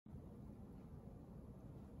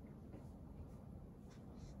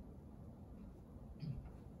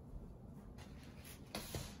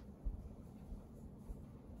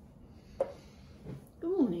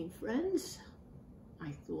friends,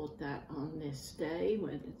 I thought that on this day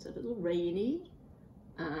when it's a little rainy,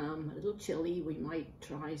 a little chilly, we might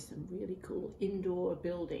try some really cool indoor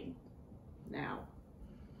building. Now,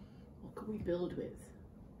 what could we build with?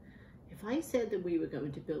 If I said that we were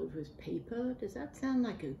going to build with paper, does that sound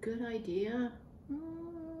like a good idea?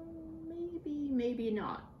 Maybe, maybe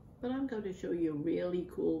not. But I'm going to show you a really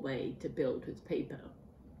cool way to build with paper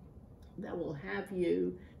that will have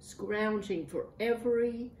you scrounging for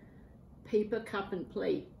every paper cup and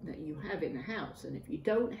plate that you have in the house. And if you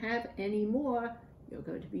don't have any more, you're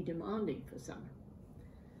going to be demanding for some.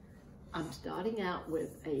 I'm starting out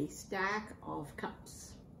with a stack of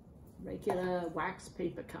cups, regular wax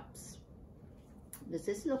paper cups. Does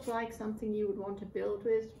this look like something you would want to build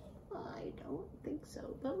with? I don't think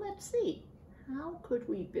so, but let's see. How could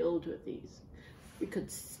we build with these? We could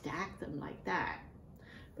stack them like that,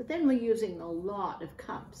 but then we're using a lot of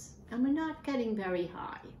cups and we're not getting very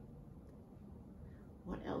high.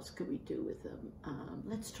 What else could we do with them?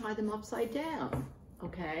 Let's try them upside down.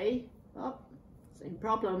 Okay, oh, same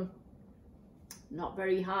problem. Not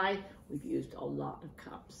very high. We've used a lot of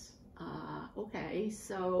cups. Okay,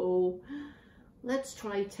 so let's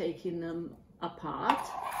try taking them apart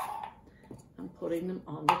and putting them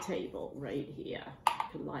on the table right here. You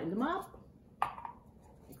can line them up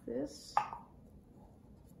like this.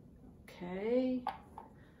 Okay,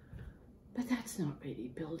 but that's not really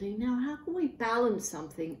building. Now, how can we balance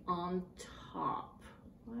something on top?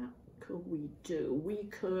 What could we do? We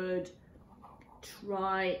could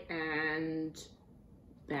try and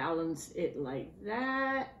balance it like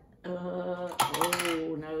that.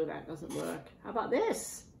 Oh no, that doesn't work. How about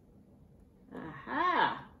this?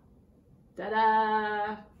 Aha!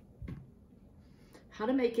 Ta-da! How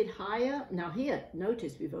to make it higher? Now here,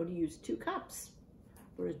 notice we've only used 2 cups,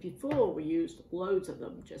 whereas before we used loads of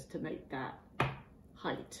them just to make that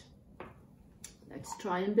height. Let's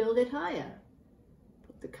try and build it higher.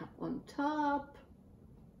 Put the cup on top.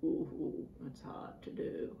 Ooh, that's hard to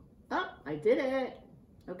do. Oh, I did it.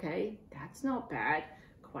 Okay, that's not bad.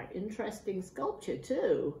 Quite interesting sculpture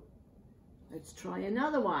too. Let's try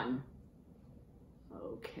another one.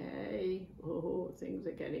 Okay. Oh, things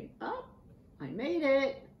are getting up. I made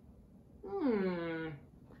it. You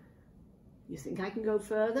think I can go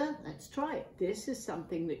further? Let's try it. This is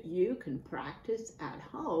something that you can practice at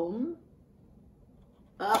home.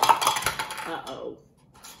 Uh-oh.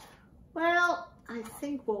 Well, I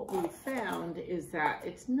think what we found is that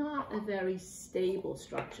it's not a very stable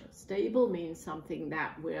structure. Stable means something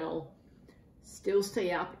that will still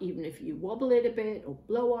stay up even if you wobble it a bit or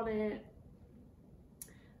blow on it,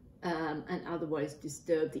 and otherwise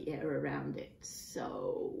disturb the air around it.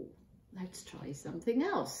 So let's try something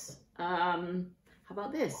else. How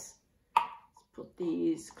about this? Let's put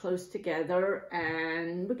these close together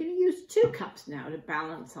and we're going to use 2 cups now to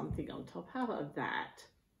balance something on top. How about that?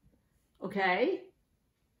 Okay,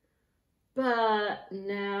 but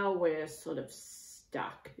now we're sort of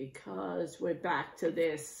stuck because we're back to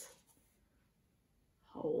this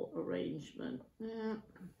whole arrangement. No,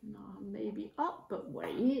 maybe up, but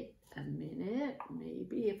wait a minute.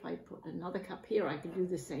 Maybe if I put another cup here, I can do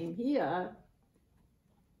the same here.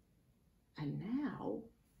 And now,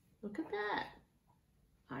 look at that.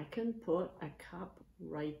 I can put a cup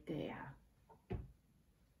right there.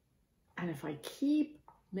 And if I keep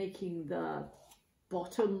making the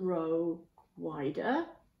bottom row wider,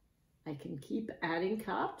 I can keep adding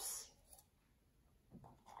cups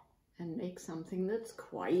and make something that's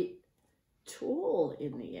quite tall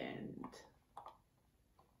in the end.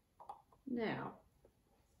 Now,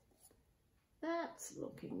 that's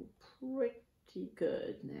looking pretty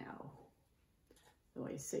good now, though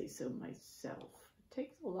I say so myself. It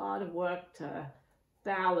takes a lot of work to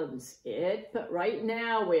balance it, but right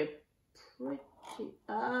now we're pretty,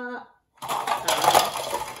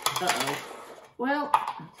 well,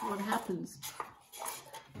 that's what happens.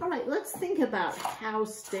 All right, let's think about how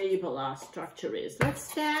stable our structure is. Let's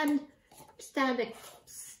stand a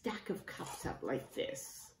stack of cups up like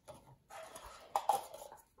this.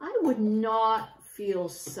 I would not feel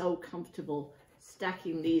so comfortable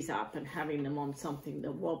stacking these up and having them on something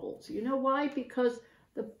that wobbles. You know why? Because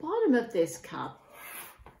the bottom of this cup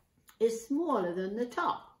is smaller than the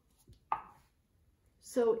top.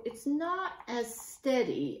 So it's not as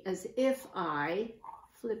steady as if I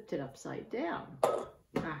flipped it upside down.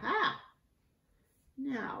 Aha!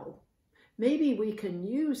 Now, maybe we can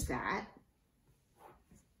use that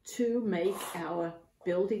to make our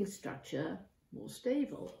building structure more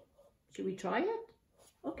stable. Should we try it?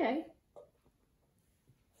 Okay.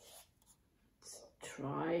 Let's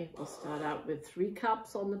try. We'll start out with 3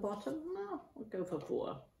 cups on the bottom. No, we'll go for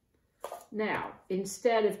 4. Now,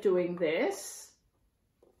 instead of doing this,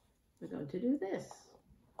 we're going to do this.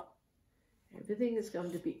 Everything is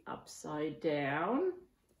going to be upside down.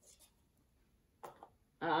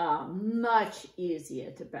 Much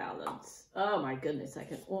easier to balance. Oh my goodness, I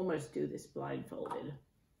can almost do this blindfolded.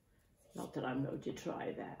 Not that I'm going to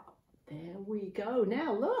try that. There we go.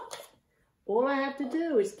 Now look, all I have to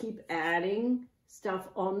do is keep adding stuff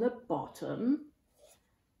on the bottom,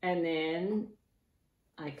 and then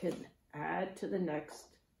I can add to the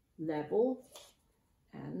next level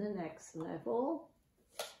and the next level,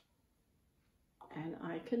 and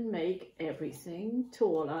I can make everything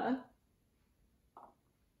taller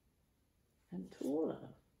and taller.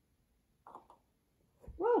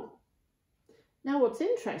 Whoa! Now what's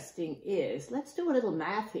interesting is, let's do a little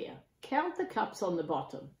math here. Count the cups on the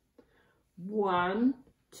bottom. 1,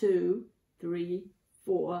 2, 3,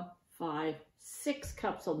 4, 5, 6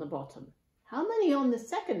 cups on the bottom. How many on the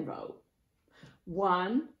second row?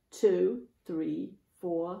 1, 2, 3,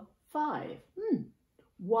 4, 5.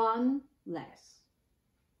 1 less.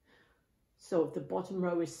 So if the bottom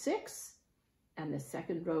row is 6 and the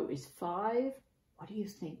second row is 5, what do you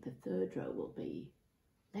think the third row will be?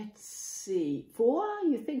 Let's see. 4?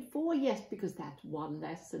 You think 4? Yes, because that's 1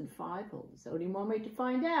 less than 5. Well, there's only one way to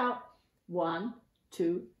find out. 1,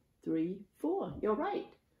 2, 3, 4. You're right.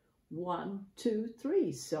 1, 2,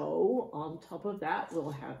 3. So on top of that, we'll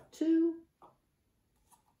have 2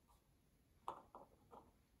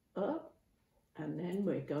 up, and then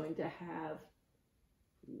we're going to have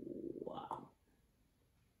 1.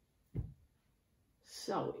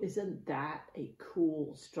 So isn't that a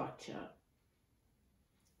cool structure?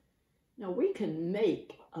 Now we can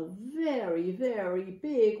make a very, very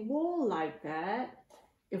big wall like that.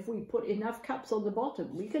 If we put enough cups on the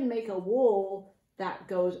bottom, we can make a wall that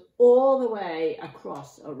goes all the way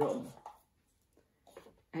across a room.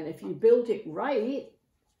 And if you build it right,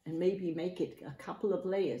 and maybe make it a couple of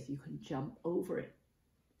layers, you can jump over it.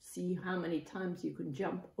 See how many times you can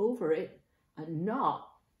jump over it and not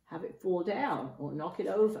have it fall down or knock it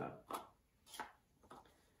over.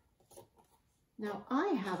 Now I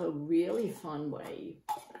have a really fun way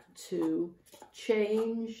to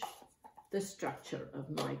change the structure of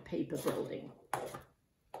my paper building.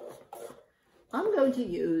 I'm going to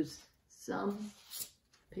use some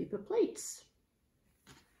paper plates.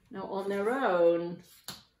 Now on their own,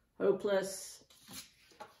 hopeless,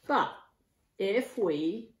 but if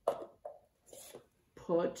we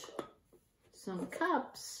put some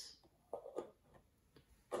cups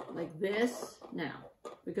like this, now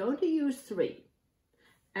we're going to use 3,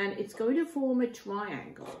 and it's going to form a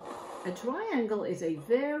triangle. A triangle is a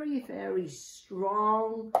very, very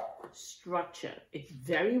strong structure. It's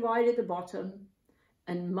very wide at the bottom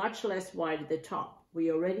and much less wide at the top.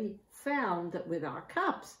 We already found that with our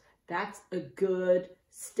cups, that's a good,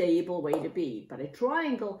 stable way to be. But a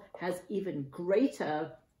triangle has even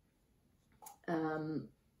greater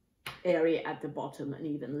area at the bottom and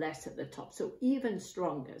even less at the top, so even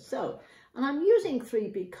stronger. So, and I'm using 3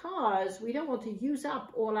 because we don't want to use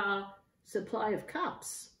up all our supply of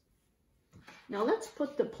cups. Now let's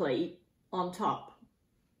put the plate on top.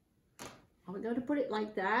 Are we going to put it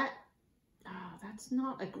like that? Oh, that's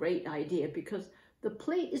not a great idea because the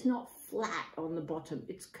plate is not flat on the bottom,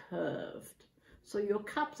 it's curved. So your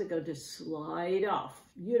cups are going to slide off.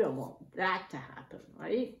 You don't want that to happen,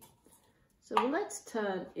 right? So let's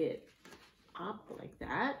turn it up like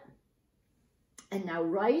that. And now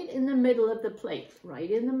right in the middle of the plate,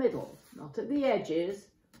 right in the middle, not at the edges,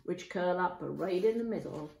 which curl up, but right in the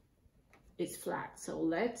middle, it's flat. So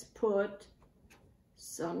let's put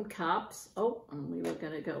some cups. Oh, and we were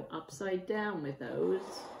going to go upside down with those.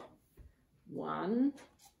 1,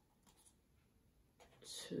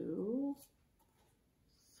 2,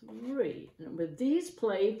 3. And with these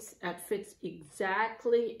plates, that fits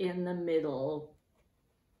exactly in the middle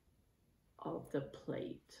of the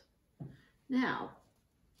plate. Now,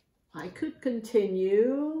 I could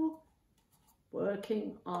continue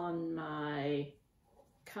working on my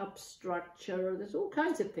cup structure. There's all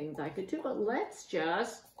kinds of things I could do, but let's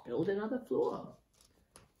just build another floor.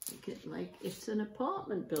 Make it like it's an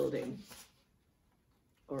apartment building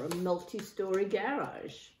or a multi-story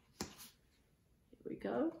garage. Here we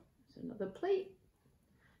go. There's another plate.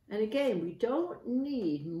 And again, we don't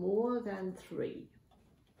need more than 3.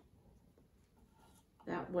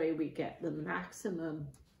 That way we get the maximum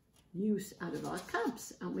use out of our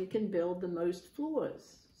cups and we can build the most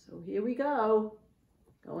floors. So here we go.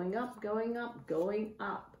 Going up, going up, going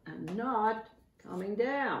up, and not coming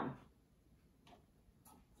down.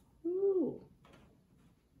 Ooh.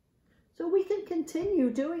 So we can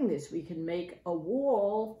continue doing this. We can make a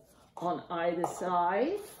wall on either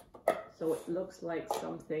side, so it looks like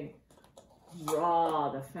something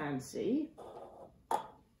rather fancy.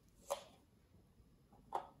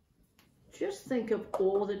 Just think of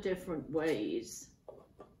all the different ways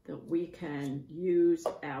that we can use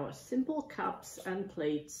our simple cups and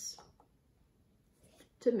plates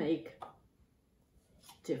to make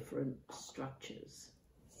different structures.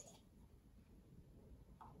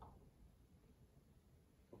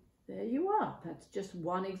 There you are. That's just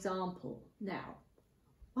one example. Now,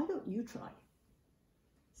 why don't you try?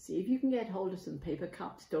 See if you can get hold of some paper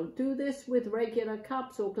cups. Don't do this with regular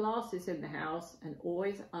cups or glasses in the house, and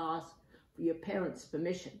always ask for your parents'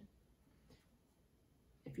 permission.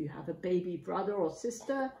 If you have a baby brother or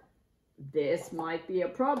sister, this might be a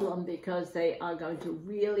problem because they are going to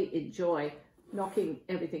really enjoy knocking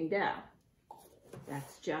everything down.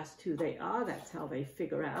 That's just who they are. That's how they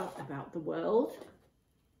figure out about the world.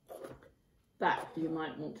 But you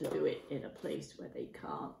might want to do it in a place where they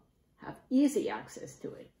can't have easy access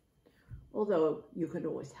to it. Although you can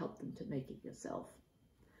always help them to make it yourself.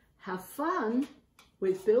 Have fun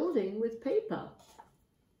with building with paper.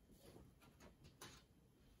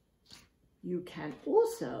 You can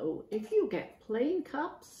also, if you get plain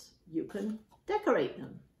cups, you can decorate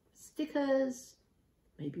them. Stickers,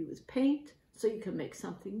 maybe with paint, so you can make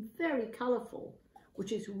something very colorful,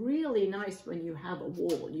 which is really nice when you have a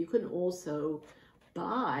wall. You can also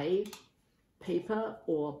buy paper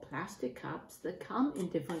or plastic cups that come in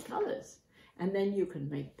different colors. And then you can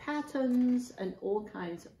make patterns and all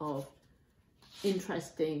kinds of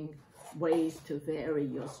interesting ways to vary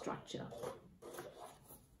your structure.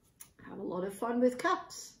 Have a lot of fun with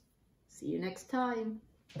cups. See you next time.